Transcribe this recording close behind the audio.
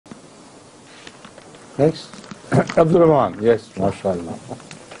Next, Abdurrahman. Yes, mashallah.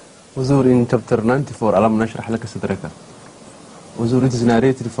 Huzur, in chapter 94, Alam Nashrahlaka sadraka. Huzur, it is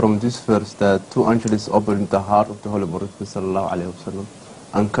narrated from this verse that two angels opened the heart of the Holy Prophet sallallahu alaihi wasallam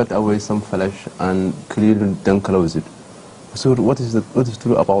and cut away some flesh and clearly then closed it. Huzur, what is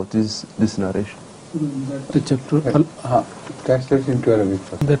true about this narration? The chapter, Translation to Arabic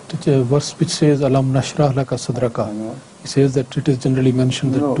first. that verse which says Alam Nashrahlaka sadraka, it says that it is generally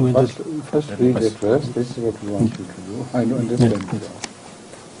mentioned that two angels. First read it first. This is what we want you to do. I don't understand it.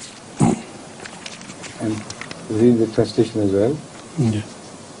 And read the translation as well. Yeah.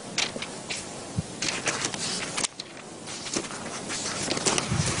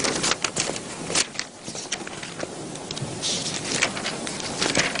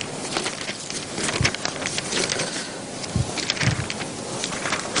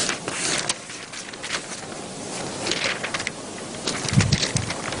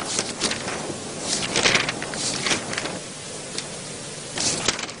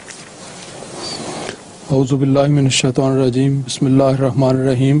 أعوذ بالله من الشيطان الرجيم بسم الله الرحمن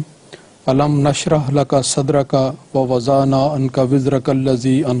الرحيم ألم نشرح لك صدرك ووضعنا عنك وزرك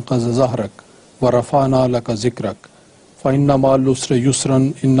الذي أنقض ظهرك ورفعنا لك ذكرك فإن مع العسر يسرا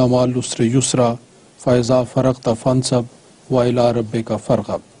إن مع العسر يسرا فإذا فرغت فانصب وإلى ربك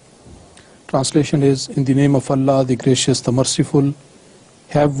فارغب. Translation is, in the name of Allah, the gracious, the merciful,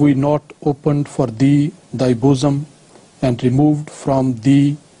 have we not opened for thee thy bosom and removed from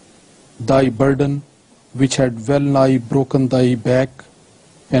thee thy burden, which had well nigh broken thy back,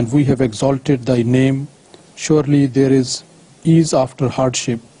 and we have exalted thy name. Surely there is ease after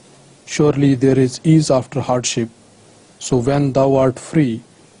hardship. Surely there is ease after hardship. So when thou art free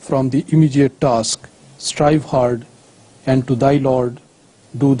from the immediate task, strive hard, and to thy Lord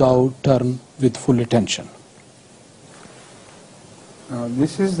do thou turn with full attention. Now,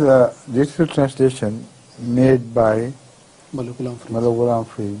 this is the digital translation made by Ghulam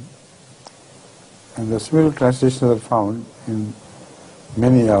Free. And the similar translations are found in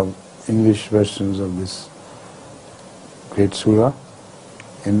many of English versions of this great surah,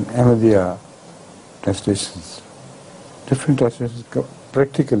 in Ahmediyہ translations. Different translations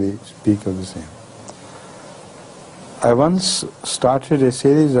practically speak of the same. I once started a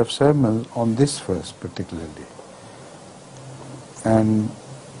series of sermons on this verse particularly. And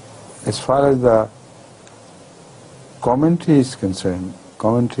as far as the commentary is concerned,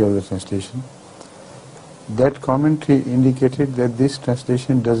 commentary of the translation, that commentary indicated that this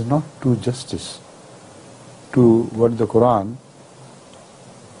translation does not do justice to what the Quran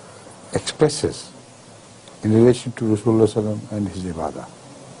expresses in relation to Rasulullah sallam and his ibadah.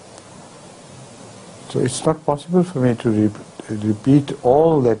 So it's not possible for me to repeat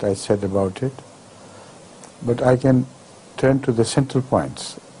all that I said about it, but I can turn to the central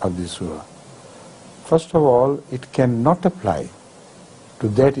points of this surah. First of all, it cannot apply to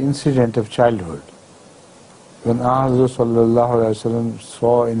that incident of childhood when Hazrat sallallahu alaihi wasallam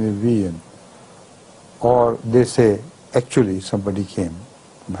saw in a vision, or they say actually somebody came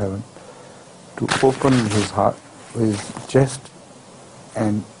from heaven to open his heart, his chest,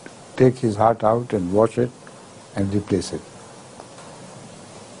 and take his heart out and wash it and replace it.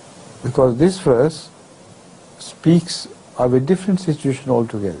 Because this verse speaks of a different situation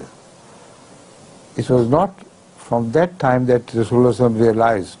altogether. It was not from that time that Rasulullah sallallahu alaihi wasallam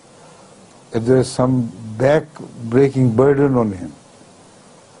realized that there is some back-breaking burden on him.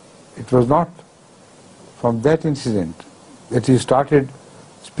 It was not from that incident that he started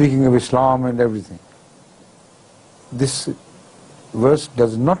speaking of Islam and everything. This verse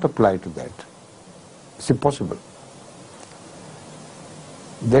does not apply to that. It's impossible.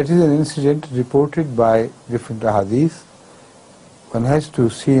 That is an incident reported by different hadith. One has to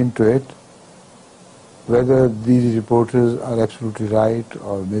see into it whether these reporters are absolutely right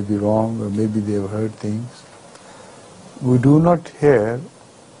or maybe wrong, or maybe they have heard things. We do not hear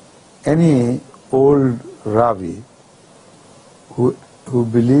any old Ravi who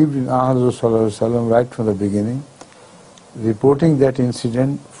believed in Hazrat sallallahu alaihi wasallam right from the beginning, reporting that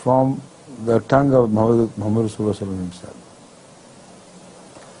incident from the tongue of Muhammad sallallahu alaihi wasallam himself.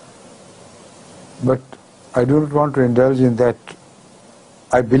 But I do not want to indulge in that.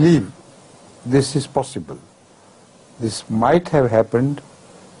 I believe this is possible. This might have happened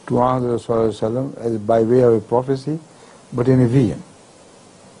to Hazrat sallallahu alaihi wasallam as by way of a prophecy, but in a vision,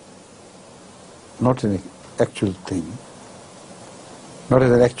 not in an actual thing, not as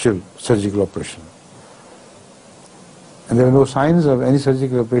an actual surgical operation. And there are no signs of any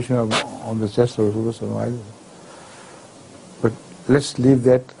surgical operation on the chest of Rasulullah sallallahu alaihi wasallam either. But let's leave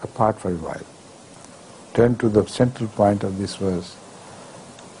that apart for a while. Turn to the central point of this verse.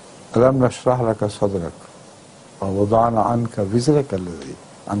 Alam Nashrahlaka sadrak wa wada'na anka wizraka alladhi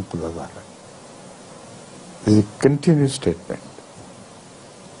anqadha dhahrak. This is a continuous statement.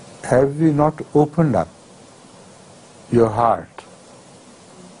 Have we not opened up your heart,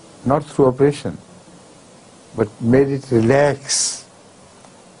 not through operation, but made it relax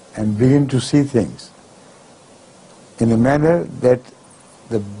and begin to see things in a manner that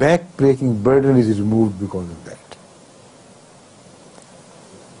the back-breaking burden is removed because of that.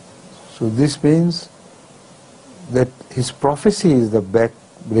 So this means that his prophecy is the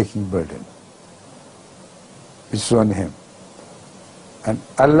back-breaking burden which is on him. And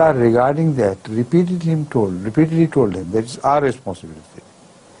Allah regarding that repeatedly told him that it's our responsibility.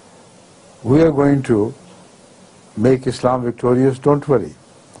 We are going to make Islam victorious, don't worry.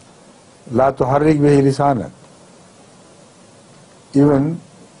 La tuharrik bihi lisanak. Even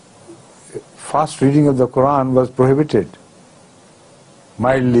fast reading of the Quran was prohibited,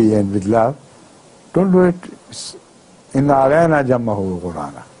 mildly and with love. Don't do it. Inna alayna jammahu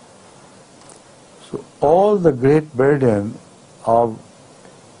Qur'ana. So all the great burden of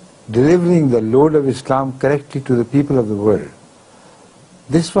delivering the load of Islam correctly to the people of the world,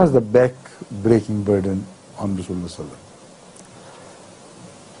 this was the back-breaking burden on Rasulullah,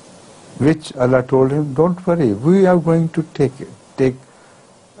 which Allah told him, don't worry, we are going to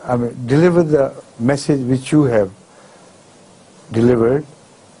deliver the message which you have delivered,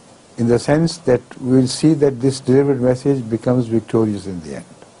 in the sense that we will see that this delivered message becomes victorious in the end.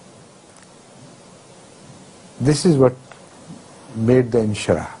 This is what made the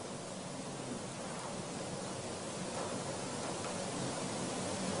inshirah.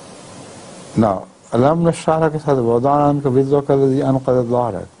 Now, Alam Nashrahlaka wada'na anka wizraka alladhi anqadha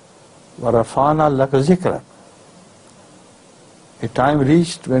dhahrak wa rafa'na laka zikrak. A time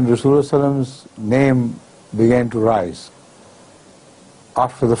reached when Rasulullah's name began to rise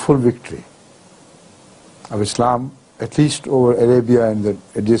after the full victory of Islam, at least over Arabia and the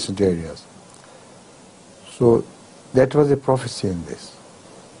adjacent areas. So that was a prophecy in this.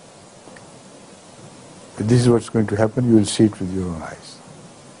 This is what's going to happen. You will see it with your own eyes.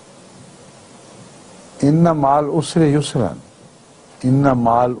 Inna ma'al usri yusran. Inna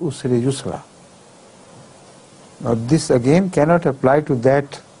ma'al usri yusra. Now this again cannot apply to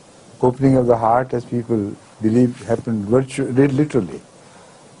that opening of the heart as people believe happened literally.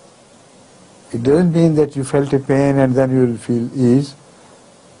 It doesn't mean that you felt a pain and then you will feel ease,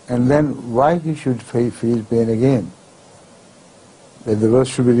 and then why you should feel pain again? That the verse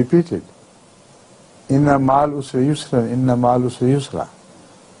should be repeated. Inna ma'al usri yusran, inna ma'al usri yusra.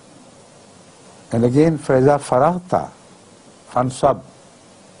 And again, فَإِذَا فَرَغْتَ فَانْصَبْ.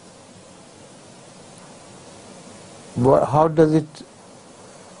 How does it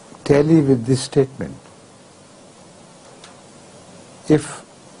tally with this statement? If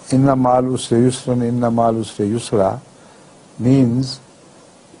inna ma'al usri yusran, inna ma'al usri yusra means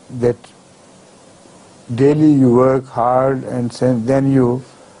that daily you work hard and then you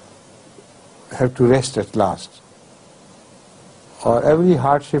have to rest at last, or every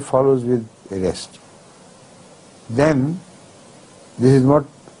hardship follows with a rest, then this is not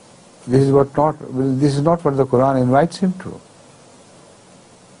what the Quran invites him to.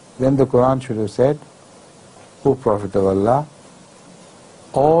 Then the Quran should have said, O Prophet of Allah,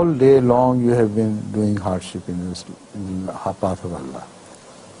 all day long you have been doing hardship in the path of Allah.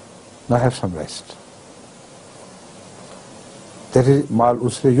 Now have some rest. That is mal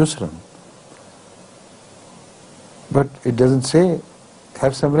usri yusran. But it doesn't say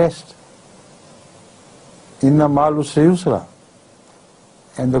have some rest. Inna mal usri yusra.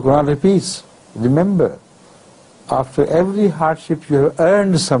 And the Quran repeats, remember, after every hardship you have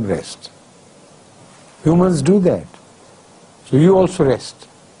earned some rest. Humans do that. So you also rest.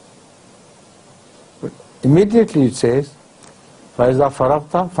 But immediately it says, فَإِذَا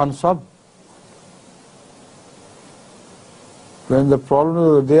فَرَغْتَ فَانْصَبْ. When the problems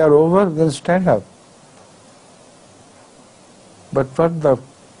of the day are over, then stand up. But what the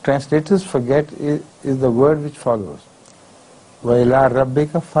translators forget is the word which follows. وَإِلَىٰ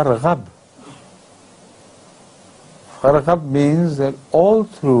رَبِّكَ فَارْغَبْ. Farghab means that all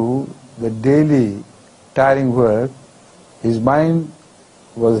through the daily tiring work, his mind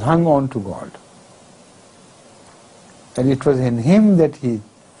was hung on to God. And it was in him that he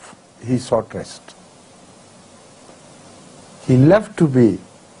sought rest. He loved to be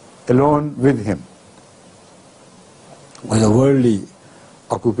alone with him, when the worldly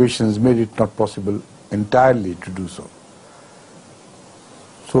occupations made it not possible entirely to do so.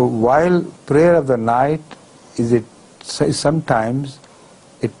 So while prayer of the night is sometimes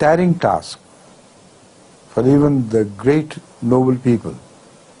a tiring task for even the great noble people,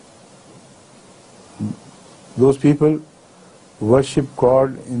 those people worship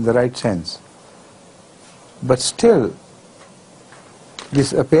God in the right sense. But still,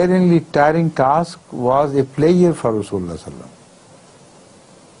 this apparently tiring task was a pleasure for Rasulullah sallallahu alaihi wasallam.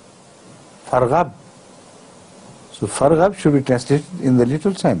 Farghab. So farghab should be translated in the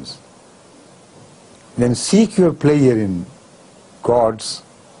literal sense. Then seek your pleasure in God's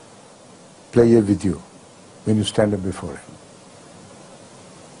pleasure with you when you stand up before Him.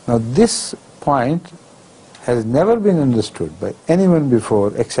 Now this point has never been understood by anyone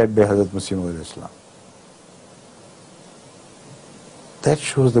before except by Hazrat Masih Maud Islam. That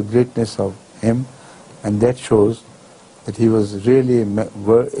shows the greatness of him, and that shows that he was really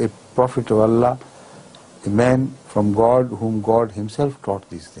a prophet of Allah, a man from God whom God himself taught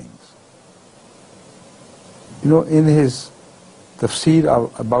these things. You know, in his tafsir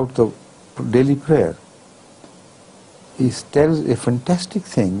about the daily prayer, he tells a fantastic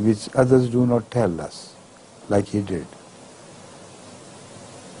thing which others do not tell us, like he did.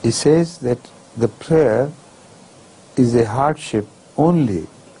 He says that the prayer is a hardship only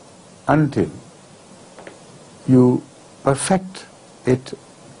until you perfect it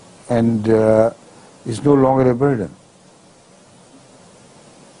and is no longer a burden.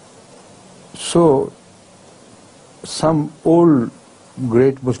 So, some old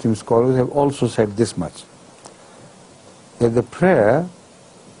great Muslim scholars have also said this much, that the prayer,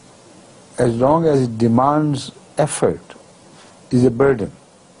 as long as it demands effort, is a burden,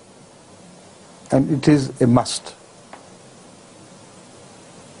 and it is a must.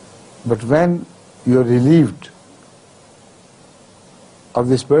 But when you are relieved of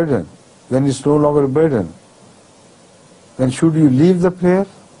this burden, then it's no longer a burden. Then should you leave the prayer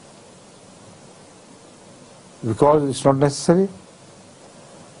because it's not necessary?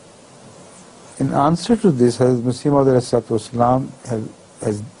 In answer to this, Hazrat Masih Maud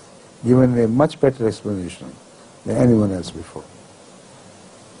has given a much better explanation than anyone else before.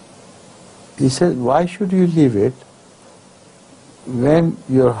 He said, why should you leave it when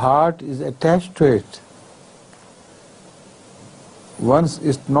your heart is attached to it? Once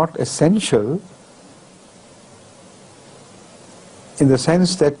it's not essential in the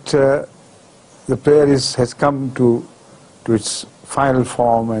sense that the prayer has come to its final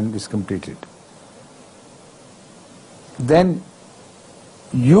form and is completed, then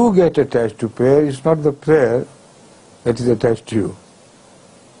you get attached to prayer. It's not the prayer that is attached to you.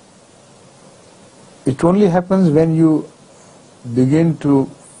 It only happens when you begin to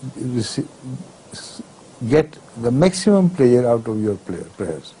get the maximum pleasure out of your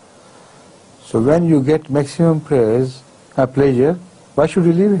prayers. So when you get maximum pleasure, why should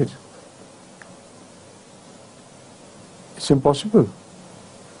you leave it? It's impossible.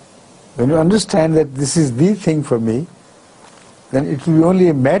 When you understand that this is the thing for me, then it will be only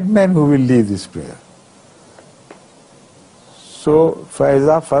a madman who will leave this prayer. So,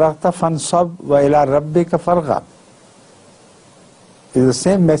 فَإِذَا فَرَغْتَ فَانْصَبْ وَإِلَىٰ رَبِّكَ فَارْغَبْ is the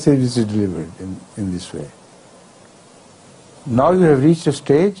same message which is delivered in this way. Now you have reached a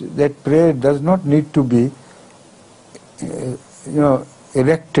stage that prayer does not need to be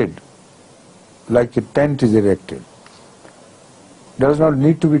erected like a tent is erected. Does not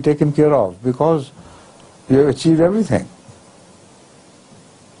need to be taken care of because you have achieved everything.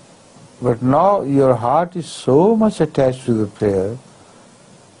 But now your heart is so much attached to the prayer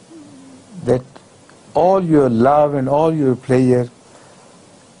that all your love and all your pleasure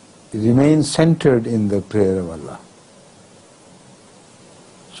remain centered in the prayer of Allah.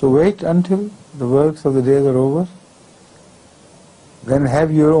 So wait until the works of the day are over, then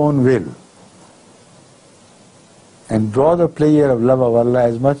have your own will and draw the pleasure of love of Allah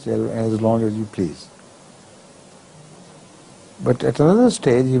as much as long as you please. But at another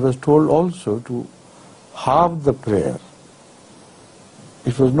stage he was told also to halve the prayer.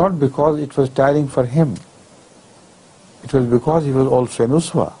 It was not because it was tiring for him, it was because he was also an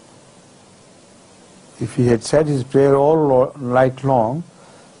uswa. If he had said his prayer all night long,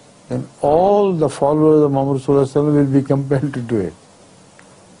 then all the followers of Muhammad will be compelled to do it.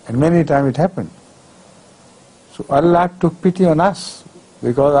 And many times it happened. So Allah took pity on us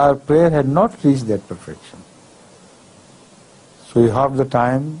because our prayer had not reached that perfection. So half the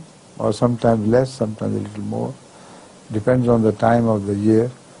time, or sometimes less, sometimes a little more, depends on the time of the year.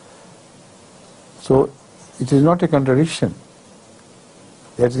 So it is not a contradiction.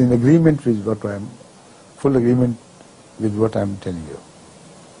 That is in agreement with what I am, full agreement with what I am telling you.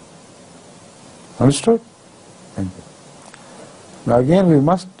 Understood? Thank you. Now again we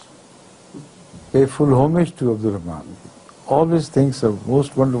must pay full homage to Abdul Rahman. Always thinks of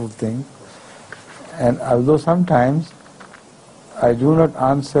most wonderful things, and although sometimes I do not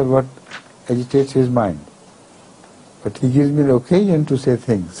answer what agitates his mind. But he gives me the occasion to say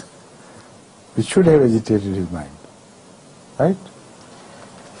things which should have agitated his mind. Right?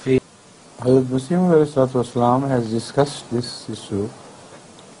 Muslim has discussed this issue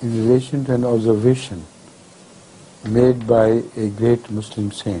in relation to an observation made by a great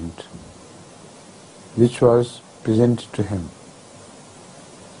Muslim saint, which was presented to him,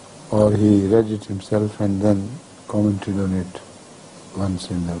 or he read it himself and then commented on it once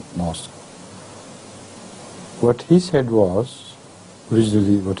in the mosque. What he said was,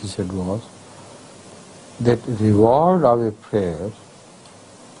 originally what he said was, that reward of a prayer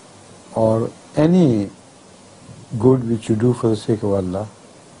or any good which you do for the sake of Allah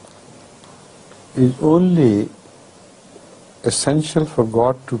is only essential for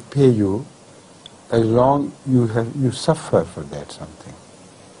God to pay you as long you suffer for that something.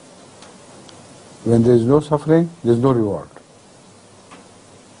 When there is no suffering, there is no reward.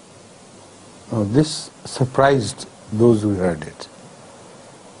 Now this surprised those who heard it,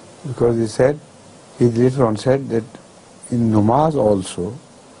 because he later on said that in namaz also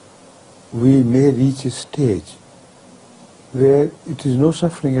we may reach a stage where it is no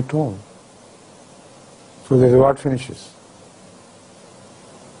suffering at all, so the reward finishes.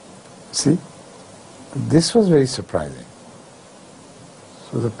 See, this was very surprising.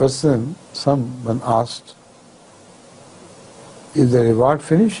 So someone asked, if the reward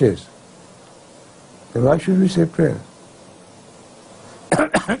finishes, then why should we say prayer?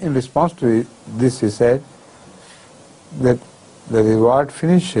 In response to this, he said that the reward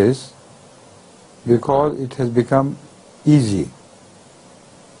finishes because it has become easy.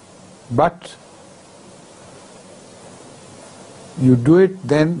 But you do it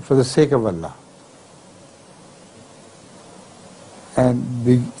then for the sake of Allah.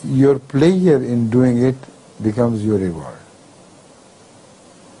 And your pleasure in doing it becomes your reward.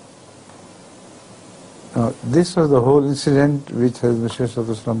 Now, this was the whole incident which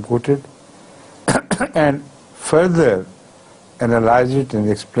Islam quoted and further analyzed it and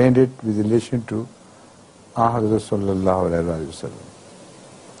explained it with relation to Rasulullah.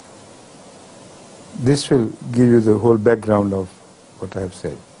 This will give you the whole background of what I have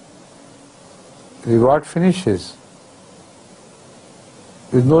said. Reward finishes.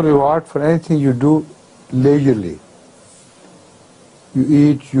 There is no reward for anything you do leisurely. You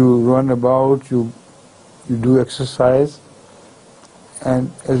eat, you run about, you do exercise,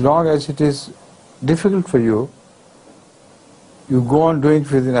 and as long as it is difficult for you, you go on doing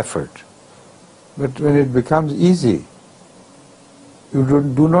it with an effort. But when it becomes easy, you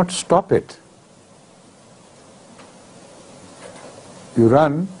do not stop it. You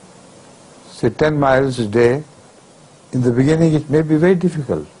run, say 10 miles a day. In the beginning it may be very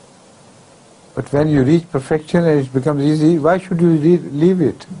difficult, but when you reach perfection and it becomes easy, why should you leave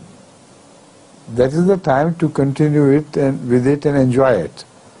it? That is the time to continue it and with it and enjoy it.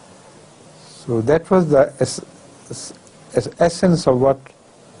 So that was the essence of what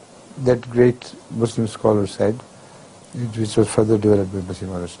that great Muslim scholar said, which was further developed by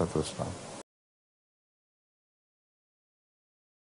Muslim.